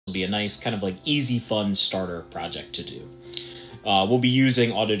be a nice kind of like easy, fun starter project to do. We'll be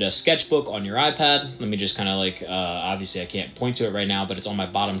using Autodesk Sketchbook on your iPad. Let me just kind of like, obviously I can't point to it right now, but it's on my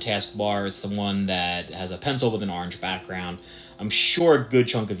bottom taskbar. It's the one that has a pencil with an orange background. I'm sure a good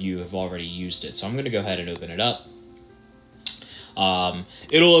chunk of you have already used it, so I'm going to go ahead and open it up.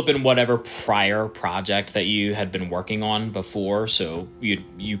 It'll open whatever prior project that you had been working on before, so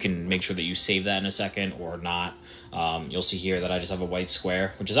you can make sure that you save that in a second or not. You'll see here that I just have a white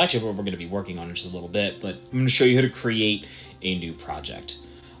square, which is actually what we're going to be working on in just a little bit, but I'm going to show you how to create a new project.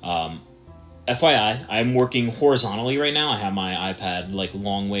 FYI, I'm working horizontally right now. I have my iPad like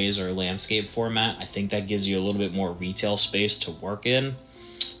long ways or landscape format. I think that gives you a little bit more retail space to work in.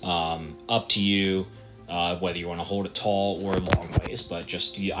 Up to you. Whether you want to hold it tall or long ways, but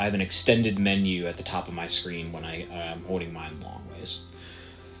just I have an extended menu at the top of my screen when I'm holding mine long ways.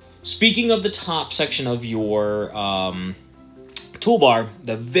 Speaking of the top section of your toolbar,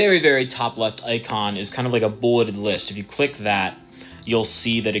 the very, very top left icon is kind of like a bulleted list. If you click that, you'll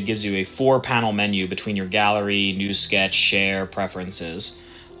see that it gives you a 4-panel menu between your gallery, new sketch, share, preferences.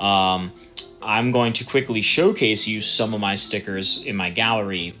 I'm going to quickly showcase you some of my stickers in my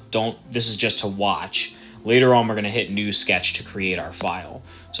gallery. This is just to watch. Later on, we're going to hit new sketch to create our file.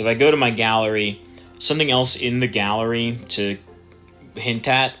 So if I go to my gallery, something else in the gallery to hint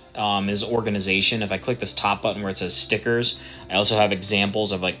at is organization. If I click this top button where it says stickers, I also have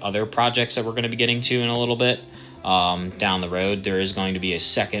examples of like other projects that we're going to be getting to in a little bit. Down the road, there is going to be a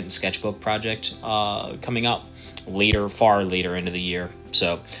second sketchbook project coming up later, far later into the year.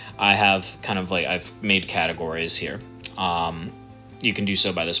 So I have kind of like, I've made categories here. You can do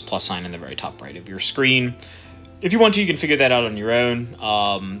so by this plus sign in the very top right of your screen. If you want to, you can figure that out on your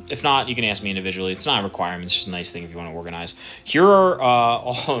own. If not, you can ask me individually. It's not a requirement. It's just a nice thing if you want to organize. Here are,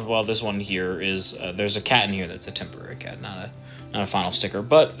 well, this one here is, there's a cat in here that's a temporary cat, not a final sticker.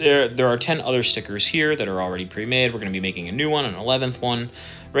 But there are 10 other stickers here that are already pre-made. We're going to be making a new one, an 11th one,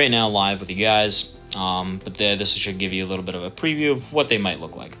 right now live with you guys. But this should give you a little bit of a preview of what they might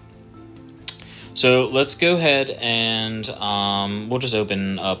look like. So let's go ahead and we'll just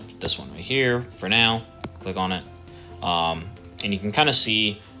open up this one right here for now. Click on it. And you can kind of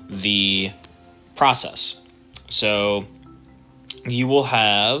see the process. So you will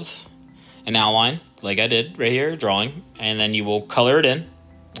have an outline like I did right here, drawing, and then you will color it in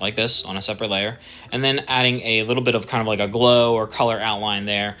like this on a separate layer, and then adding a little bit of kind of like a glow or color outline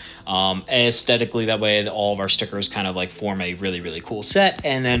there, aesthetically. That way all of our stickers kind of like form a really, really cool set,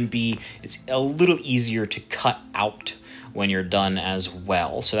 and then it's a little easier to cut out when you're done as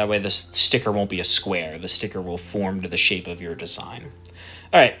well. So that way the sticker won't be a square. The sticker will form to the shape of your design.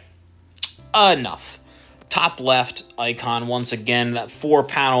 All right, enough. Top left icon, once again, that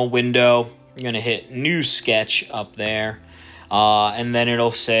 4-panel window. You're gonna hit new sketch up there. And then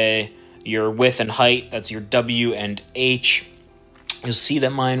it'll say your width and height. That's your W and H. You'll see that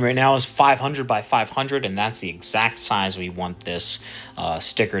mine right now is 500 by 500, and that's the exact size we want this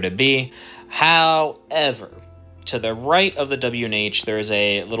sticker to be. However, to the right of the W and H, there's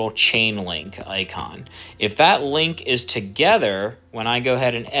a little chain link icon. If that link is together, when I go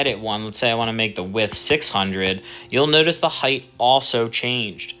ahead and edit one, let's say I want to make the width 600, you'll notice the height also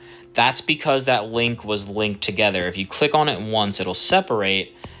changed. That's because that link was linked together. If you click on it once, it'll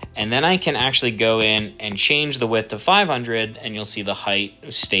separate, and then I can actually go in and change the width to 500, and you'll see the height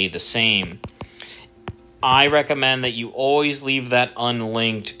stay the same. I recommend that you always leave that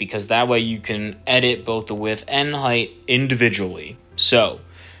unlinked, because that way you can edit both the width and height individually. So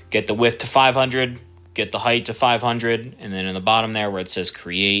get the width to 500, get the height to 500, and then in the bottom there where it says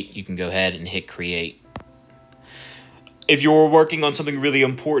create, you can go ahead and hit create. If you're working on something really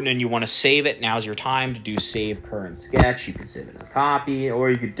important and you want to save it, now's your time to do save current sketch. You could save it as a copy,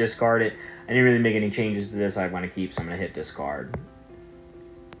 or you could discard it. I didn't really make any changes to this I want to keep, so I'm going to hit discard.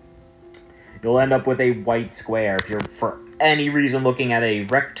 You'll end up with a white square. If you're, for any reason, looking at a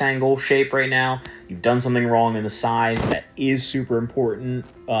rectangle shape right now, you've done something wrong in the size. That is super important,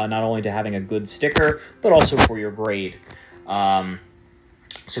 not only to having a good sticker, but also for your grade.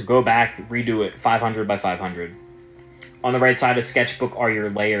 So go back, redo it, 500 by 500. On the right side of Sketchbook are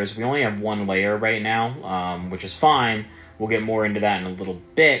your layers. We only have one layer right now, which is fine. We'll get more into that in a little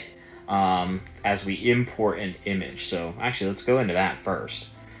bit as we import an image. So actually, let's go into that first.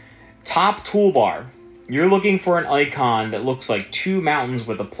 Top toolbar. You're looking for an icon that looks like 2 mountains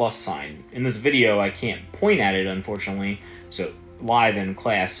with a plus sign. In this video, I can't point at it, unfortunately. So live in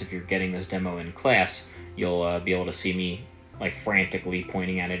class, if you're getting this demo in class, you'll be able to see me like frantically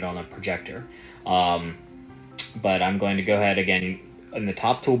pointing at it on the projector. But I'm going to go ahead again in the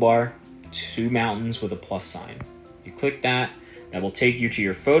top toolbar, 2 mountains with a plus sign. You click that, That will take you to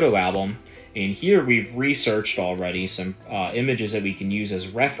your photo album. And here we've researched already some images that we can use as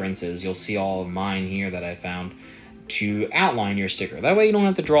references. You'll see all of mine here that I found to outline your sticker. That way you don't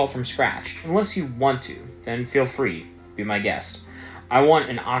have to draw it from scratch. Unless you want to, then feel free, be my guest. I want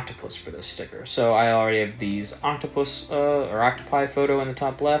an octopus for this sticker. So I already have these octopus or octopi photo in the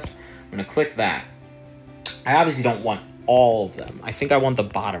top left. I'm gonna click that. I obviously don't want all of them. I think I want the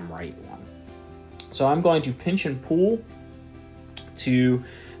bottom right one. So I'm going to pinch and pull to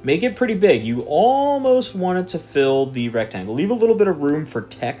make it pretty big. You almost want it to fill the rectangle. Leave a little bit of room for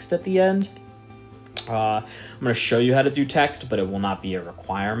text at the end. I'm going to show you how to do text, but it will not be a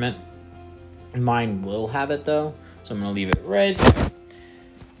requirement. Mine will have it though, so I'm going to leave it right there.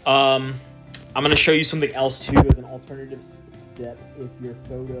 I'm going to show you something else too as an alternative step if your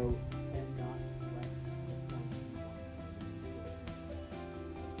photo cannot.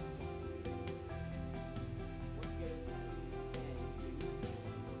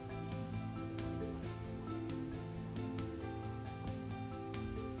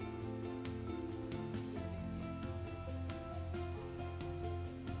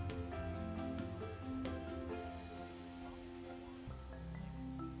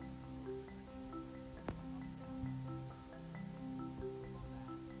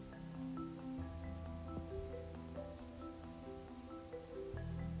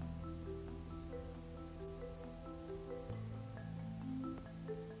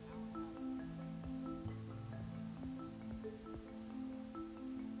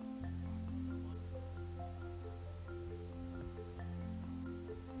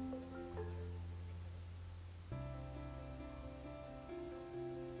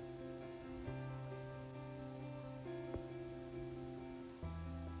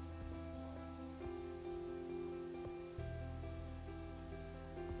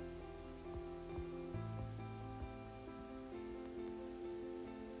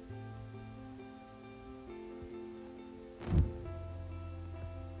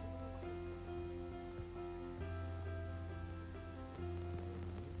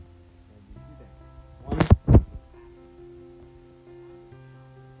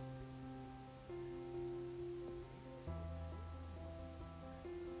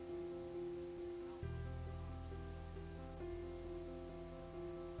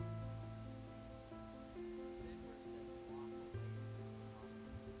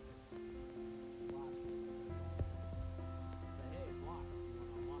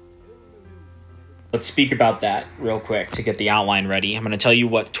 Let's speak about that real quick to get the outline ready. I'm going to tell you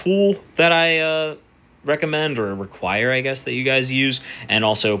what tool that I recommend or require, I guess, that you guys use, and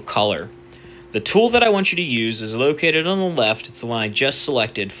also color. The tool that I want you to use is located on the left. It's the one I just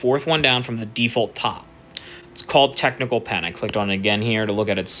selected, fourth one down from the default top. It's called Technical Pen. I clicked on it again here to look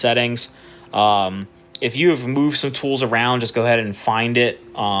at its settings. If you have moved some tools around, just go ahead and find it.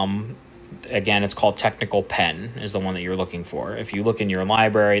 Again, it's called Technical Pen is the one that you're looking for. If you look in your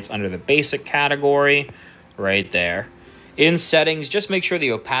library, it's under the basic category right there. In settings, just make sure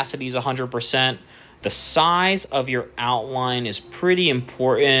the opacity is 100%. The size of your outline is pretty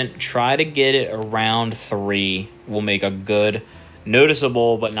important. Try to get it around 3. Will make a good,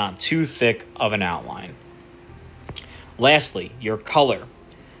 noticeable, but not too thick of an outline. Lastly, your color.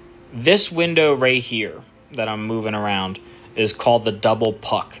 This window right here that I'm moving around is called the double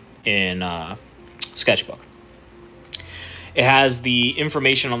puck in Sketchbook. It has the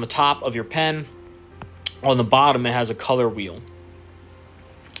information on the top of your pen. On the bottom, it has a color wheel.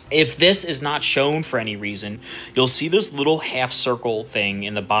 If this is not shown for any reason, you'll see this little half circle thing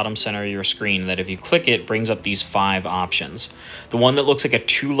in the bottom center of your screen that if you click it, brings up these 5 options. The one that looks like a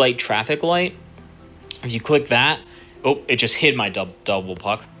 2-light traffic light, if you click that, oh, it just hid my double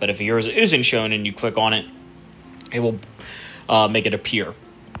puck. But if yours isn't shown and you click on it, it will make it appear.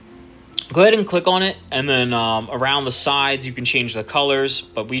 Go ahead and click on it, and then around the sides you can change the colors,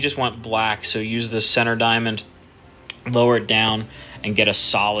 but we just want black, so use this center diamond, lower it down, and get a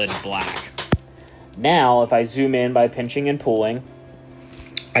solid black. Now, if I zoom in by pinching and pulling,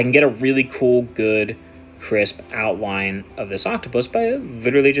 I can get a really cool, good, crisp outline of this octopus by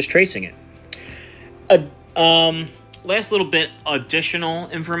literally just tracing it. Last little bit, additional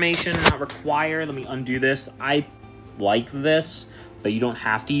information, not required. Let me undo this. I like this, but you don't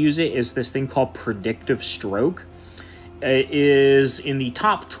have to use it, is this thing called Predictive Stroke. It is in the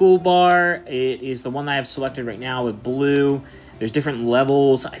top toolbar. It is the one that I have selected right now with blue. There's different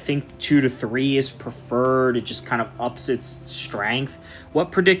levels. I think 2 to 3 is preferred. It just kind of ups its strength.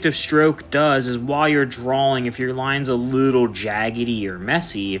 What Predictive Stroke does is while you're drawing, if your line's a little jaggedy or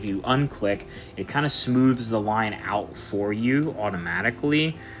messy, if you unclick, it kind of smooths the line out for you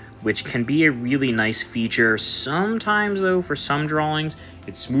automatically, which can be a really nice feature. Sometimes though, for some drawings,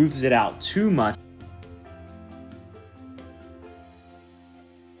 it smooths it out too much.